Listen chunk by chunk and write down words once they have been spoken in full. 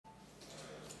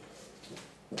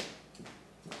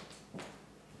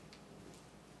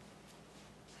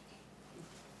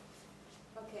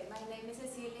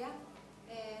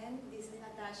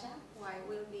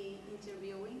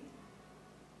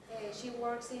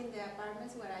works in the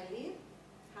apartments where I live.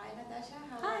 Hi, Natasha.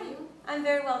 How Hi. are you? I'm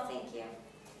very well, thank you.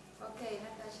 Okay,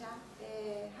 Natasha.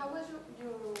 How was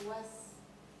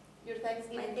your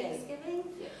Thanksgiving My day? Thanksgiving?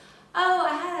 Yes. Oh,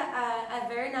 I had a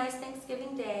very nice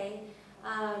Thanksgiving day.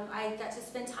 I got to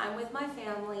spend time with my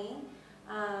family.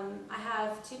 I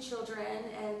have 2 children,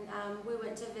 and we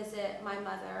went to visit my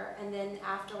mother, and then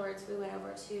afterwards we went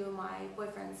over to my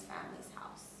boyfriend's family's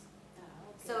house.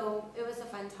 Okay. So it was a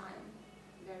fun time.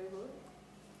 Very good.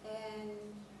 And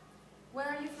where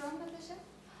are you from, Natasha?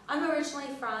 I'm originally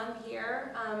from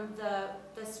here,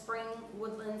 the Spring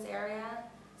Woodlands area,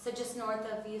 so just north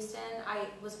of Houston. I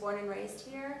was born and raised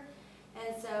here,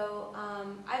 and so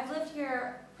I've lived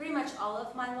here pretty much all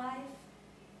of my life,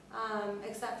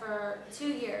 except for 2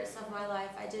 years of my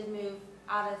life. I did move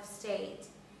out of state,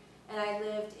 and I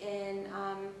lived in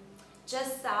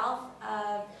just south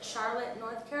of Charlotte,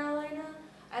 North Carolina.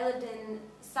 I lived in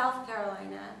South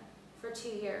Carolina for 2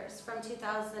 years, from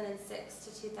 2006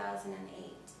 to 2008.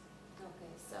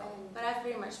 Okay. So, but I've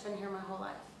pretty much been here my whole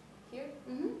life. Here?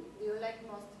 Mm-hmm. Do you like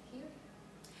most here?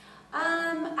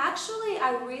 Actually,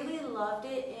 I really loved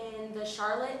it in the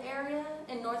Charlotte area,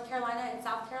 in North Carolina and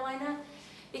South Carolina,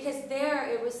 because there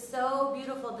it was so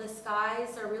beautiful. The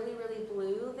skies are really, really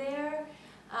blue there,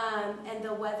 and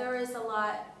the weather is a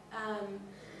lot,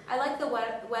 I like the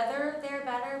weather there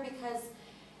better because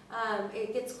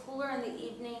it gets cooler in the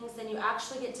evenings, and you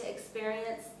actually get to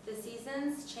experience the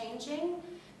seasons changing,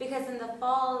 because in the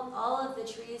fall all of the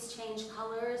trees change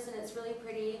colors and it's really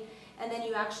pretty, and then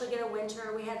you actually get a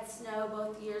winter. We had snow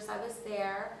both years I was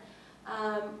there.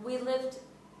 We lived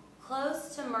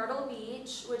close to Myrtle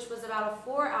Beach, which was about a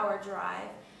 4-hour drive,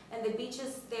 and the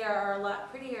beaches there are a lot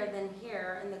prettier than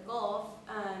here in the Gulf.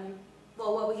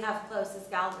 Well, what we have close is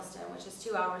Galveston, which is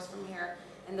 2 hours from here,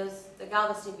 and the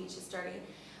Galveston beach is dirty.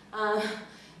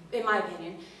 In my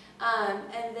opinion.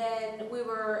 And then we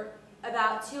were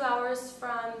about 2 hours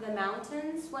from the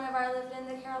mountains whenever I lived in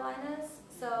the Carolinas,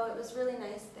 so it was really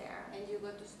nice there. And you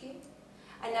go to ski?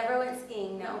 I never went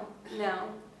skiing, no.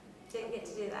 Didn't get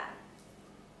to do that.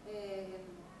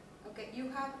 Okay, you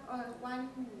have one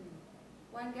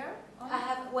girl? I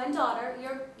have one daughter,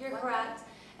 you're correct,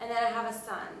 and then I have a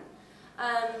son.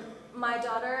 My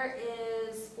daughter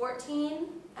is 14,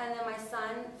 and then my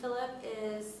son, Philip,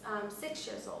 is 6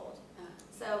 years old.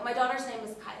 So my daughter's name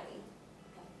is Kylie.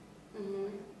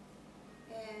 Mm-hmm.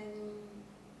 And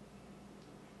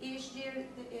each year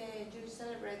you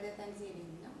celebrate the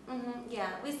Thanksgiving, no? Mm-hmm. Yeah,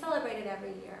 we celebrate it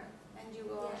every year. And you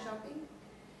go shopping?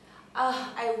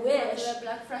 I wish. For the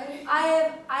Black Friday?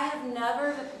 I have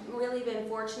never really been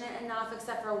fortunate enough,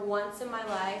 except for once in my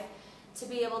life, to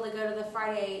be able to go to the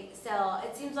Friday sale.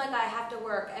 It seems like I have to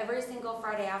work every single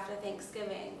Friday after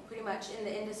Thanksgiving. Pretty much in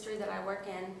the industry that I work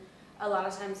in, a lot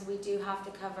of times we do have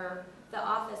to cover the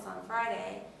office on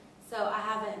Friday, so I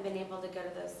haven't been able to go to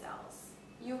those sales.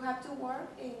 You have to work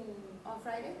on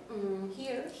Friday? Mm-hmm.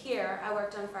 Here? Here, I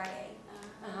worked on Friday.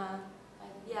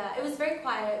 Yeah, it was very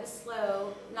quiet, it was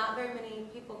slow, not very many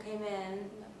people came in,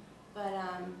 but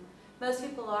most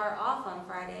people are off on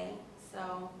Friday,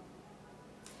 so.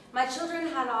 My children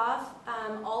had off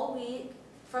all week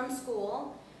from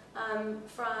school.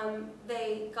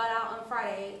 They got out on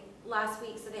Friday last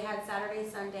week, so they had Saturday,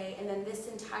 Sunday, and then this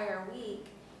entire week,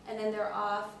 and then they're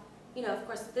off, you know, of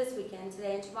course this weekend,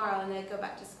 today and tomorrow, and they go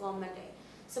back to school on Monday.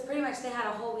 So pretty much they had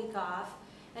a whole week off,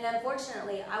 and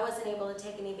unfortunately I wasn't able to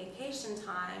take any vacation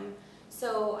time,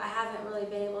 so I haven't really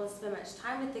been able to spend much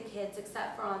time with the kids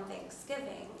except for on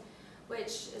Thanksgiving,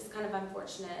 which is kind of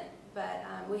unfortunate. But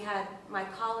we had, my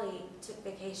colleague took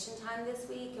vacation time this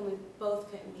week, and we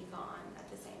both couldn't be gone at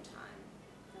the same time.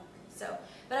 Okay. So,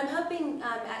 but I'm hoping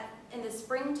in the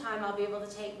springtime I'll be able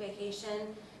to take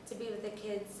vacation to be with the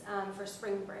kids for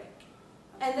spring break.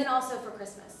 Okay. And then also for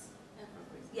Christmas.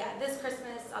 Yeah, this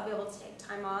Christmas I'll be able to take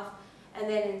time off, and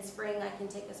then in spring I can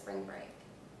take a spring break.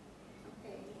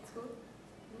 Okay, that's good.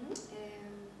 Mm-hmm.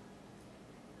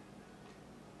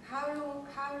 How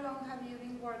long have you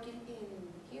been working here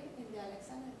in the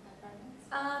Alexander apartments?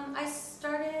 I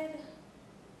started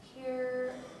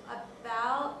here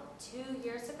about 2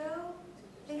 years ago.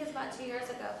 I think it's about 2 years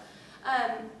ago.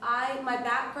 My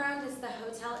background is the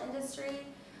hotel industry,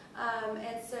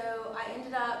 and so I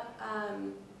ended up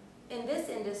in this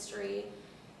industry,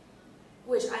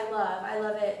 which I love. I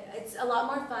love it. It's a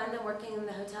lot more fun than working in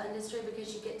the hotel industry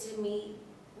because you get to meet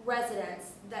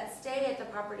residents that stay at the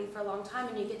property for a long time,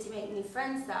 and you get to make new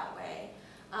friends that way.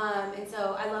 And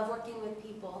so I love working with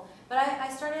people. But I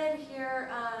started here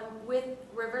with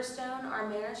Riverstone, our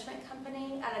management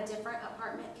company, at a different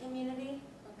apartment community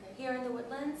here in the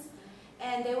Woodlands.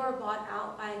 and they were bought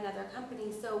out by another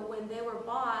company. So when they were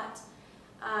bought,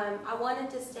 I wanted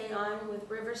to stay on with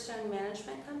Riverstone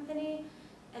Management Company,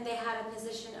 and they had a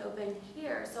position open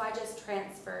here, so I just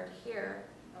transferred here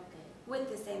with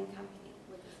the same company.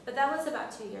 But that was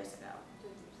about 2 years ago.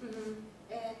 2 years. Mm-hmm.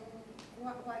 And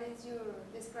what is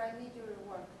describe me your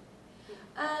work?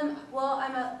 Well,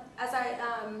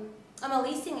 I'm a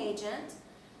leasing agent,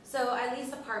 so I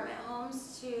lease apartment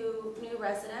homes to new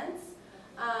residents,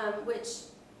 which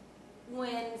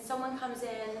when someone comes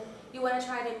in, you want to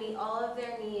try to meet all of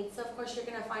their needs. So of course you're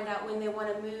going to find out when they want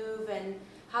to move and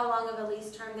how long of a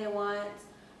lease term they want,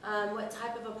 what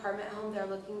type of apartment home they're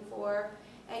looking for.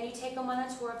 And you take them on a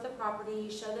tour of the property, you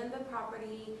show them the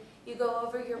property, you go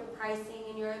over your pricing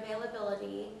and your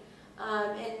availability.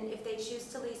 And if they choose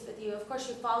to lease with you, of course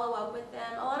you follow up with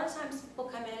them. A lot of times people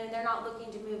come in and they're not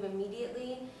looking to move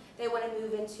immediately. They want to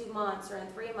move in 2 months or in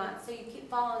 3 months. So you keep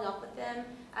following up with them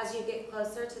as you get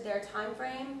closer to their time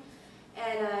frame.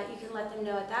 And you can let them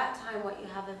know at that time what you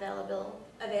have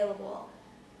available.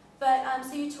 But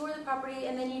so you tour the property,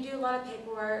 and then you do a lot of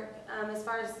paperwork as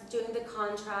far as doing the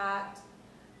contract.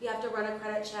 You have to run a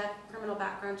credit check, criminal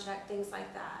background check, things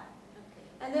like that.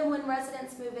 And then when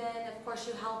residents move in, of course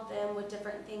you help them with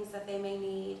different things that they may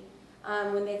need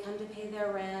when they come to pay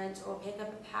their rent or pick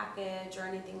up a package or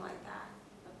anything like that.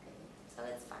 So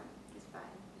it's fun. It's fun.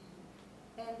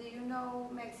 And do you know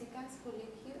Mexicans who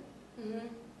live here? Mm-hmm.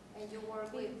 And you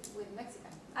work with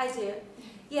Mexicans? I do.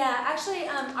 Yeah, actually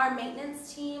our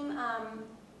maintenance team,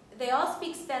 they all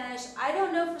speak Spanish. I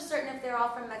don't know for certain if they're all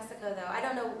from Mexico though. I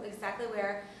don't know exactly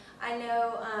where. I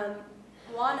know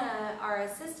Juana, our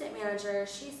assistant manager,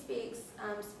 she speaks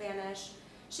Spanish.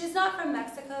 She's not from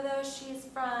Mexico though. She's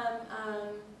from,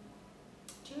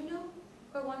 do you know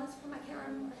where Juana's from? I can't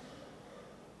remember.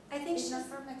 I think she's not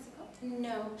from Mexico?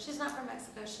 No, she's not from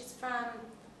Mexico. She's from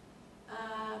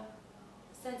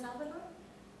San Salvador?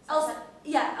 El Salvador.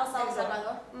 El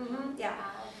Salvador? Mm-hmm, yeah.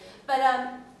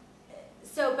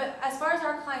 Okay. But as far as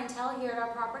our clientele here at our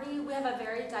property, we have a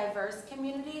very diverse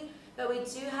community, but we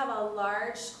do have a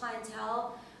large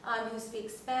clientele who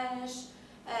speak Spanish,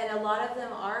 and a lot of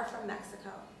them are from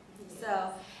Mexico. Yes.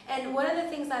 So, and one of the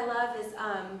things I love is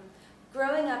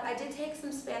growing up, I did take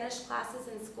some Spanish classes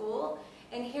in school,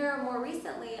 and here more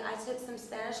recently, I took some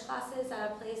Spanish classes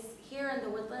at a place here in the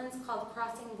Woodlands called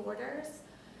Crossing Borders.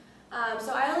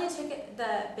 So I only took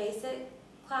the basic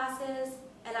classes,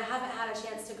 and I haven't had a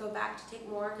chance to go back to take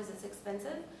more because it's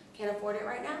expensive. Can't afford it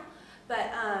right now.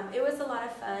 But it was a lot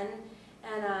of fun,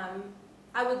 and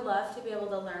I would love to be able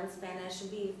to learn Spanish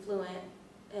and be fluent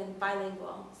and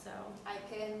bilingual. So I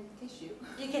can teach you.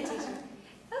 You can teach me.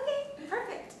 Okay,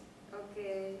 perfect.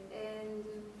 Okay, and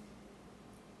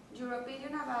your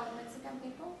opinion about Mexican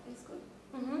people is good?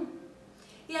 Mm-hmm.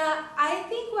 Yeah, I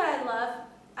think what I love,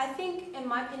 in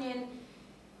my opinion,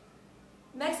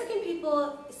 Mexican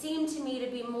people seem to me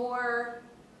to be more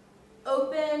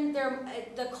open.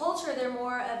 The culture, they're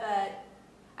more of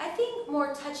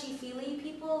more touchy-feely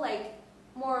people, like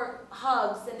more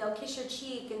hugs, and they'll kiss your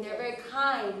cheek, and they're very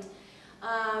kind.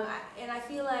 And I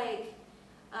feel like,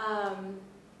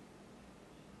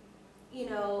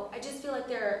 I just feel like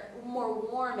they're more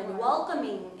warm and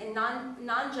welcoming and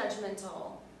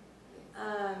non-judgmental.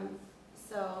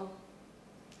 So,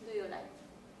 do you like?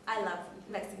 I love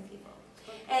Mexican people.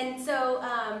 And so,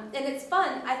 and it's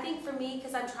fun, I think for me,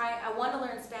 because I want to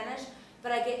learn Spanish,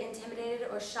 but I get intimidated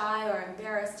or shy or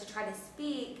embarrassed to try to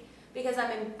speak because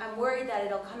I'm worried that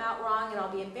it'll come out wrong and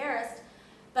I'll be embarrassed.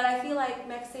 But I feel like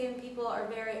Mexican people are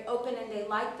very open, and they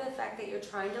like the fact that you're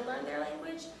trying to learn their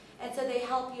language, and so they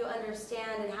help you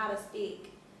understand and how to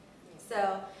speak.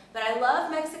 So, but I love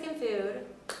Mexican food,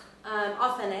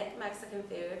 authentic Mexican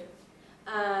food,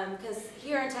 because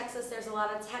here in Texas there's a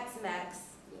lot of Tex-Mex,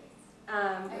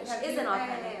 which isn't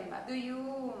authentic.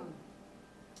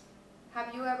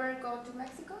 Have you ever gone to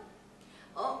Mexico?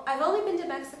 Oh, I've only been to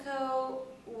Mexico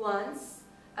once.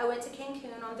 I went to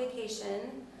Cancun on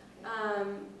vacation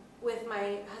with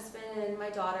my husband and my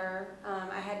daughter.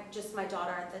 I had just my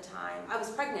daughter at the time. I was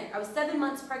pregnant. I was 7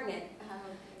 months pregnant.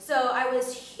 Okay. So I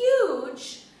was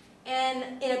huge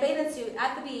and in a bathing suit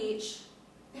at the beach.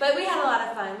 But we had a lot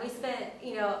of fun. We spent,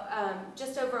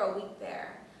 just over a week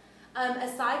there.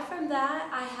 Aside from that,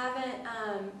 I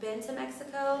haven't been to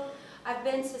Mexico. I've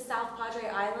been to South Padre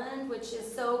Island, which is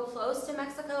so close to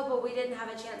Mexico, but we didn't have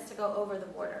a chance to go over the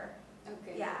border.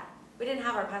 Okay. Yeah, we didn't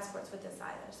have our passports with us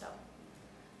either, so.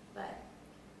 But.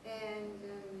 And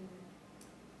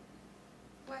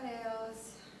what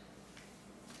else?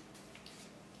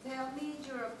 Tell me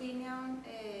your opinion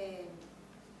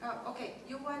Okay,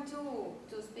 you want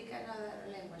to speak another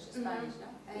language, Spanish, no?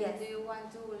 And Yes. do you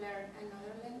want to learn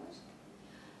another language?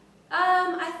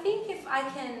 I think if I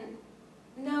can,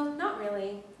 no, not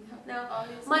really. No.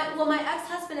 My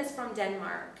ex-husband is from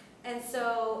Denmark, and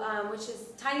so which is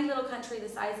a tiny little country the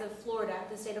size of Florida,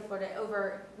 the state of Florida,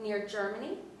 over near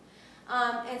Germany,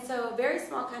 and so a very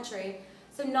small country.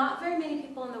 So not very many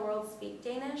people in the world speak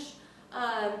Danish,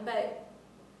 but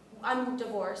I'm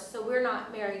divorced, so we're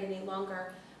not married any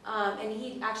longer, and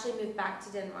he actually moved back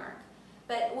to Denmark.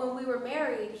 But when we were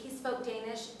married, he spoke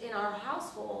Danish in our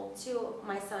household to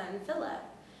my son, Philip.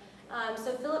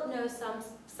 So Philip knows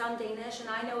some Danish, and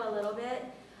I know a little bit,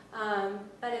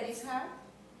 but It's hard?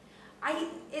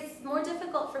 it's more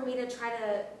difficult for me to try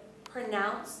to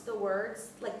pronounce the words.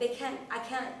 Like I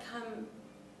can't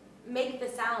make the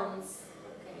sounds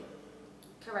Okay.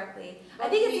 correctly. But I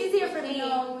think it's easier for me.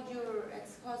 Know your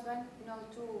ex-husband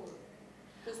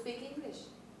to speak English?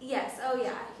 Yes. Oh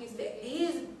yeah. He's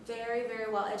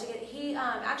very well educated. He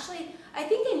actually, I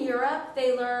think in Europe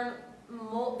they learn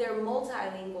they're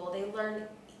multilingual. They learn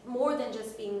more than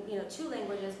just being two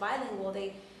languages, bilingual.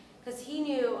 Because he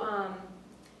knew.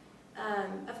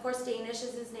 Of course, Danish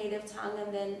is his native tongue,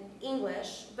 and then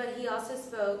English, but he also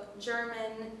spoke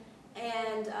German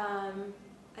and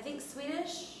I think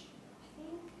Swedish. I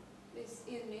think. Is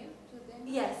new to them?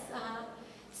 Yes.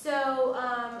 So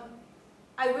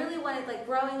I really wanted, like,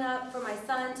 growing up, for my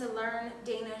son to learn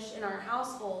Danish in our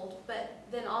household, but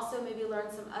then also maybe learn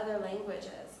some other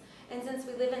languages. And since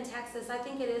we live in Texas, I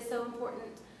think it is so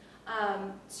important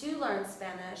to learn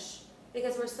Spanish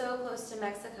because we're so close to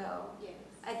Mexico. Yes.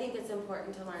 I think it's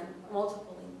important to learn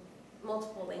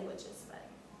multiple languages. But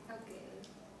Okay.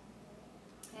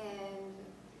 And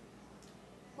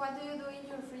what do you do in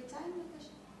your free time, Natasha?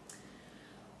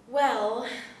 well,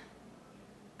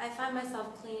 I find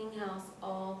myself cleaning house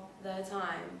all the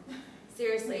time.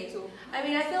 Seriously. Me too. I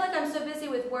mean, I feel like I'm so busy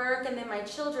with work and then my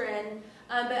children,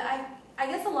 but I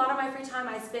guess a lot of my free time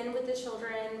I spend with the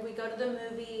children. We go to the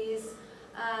movies.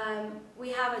 We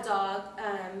have a dog,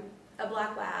 a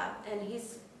black lab, and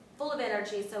he's full of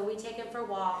energy, so we take him for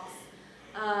walks.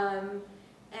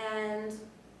 And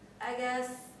I guess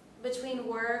between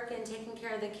work and taking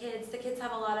care of the kids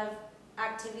have a lot of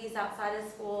activities outside of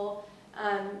school,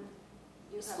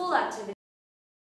 school activities.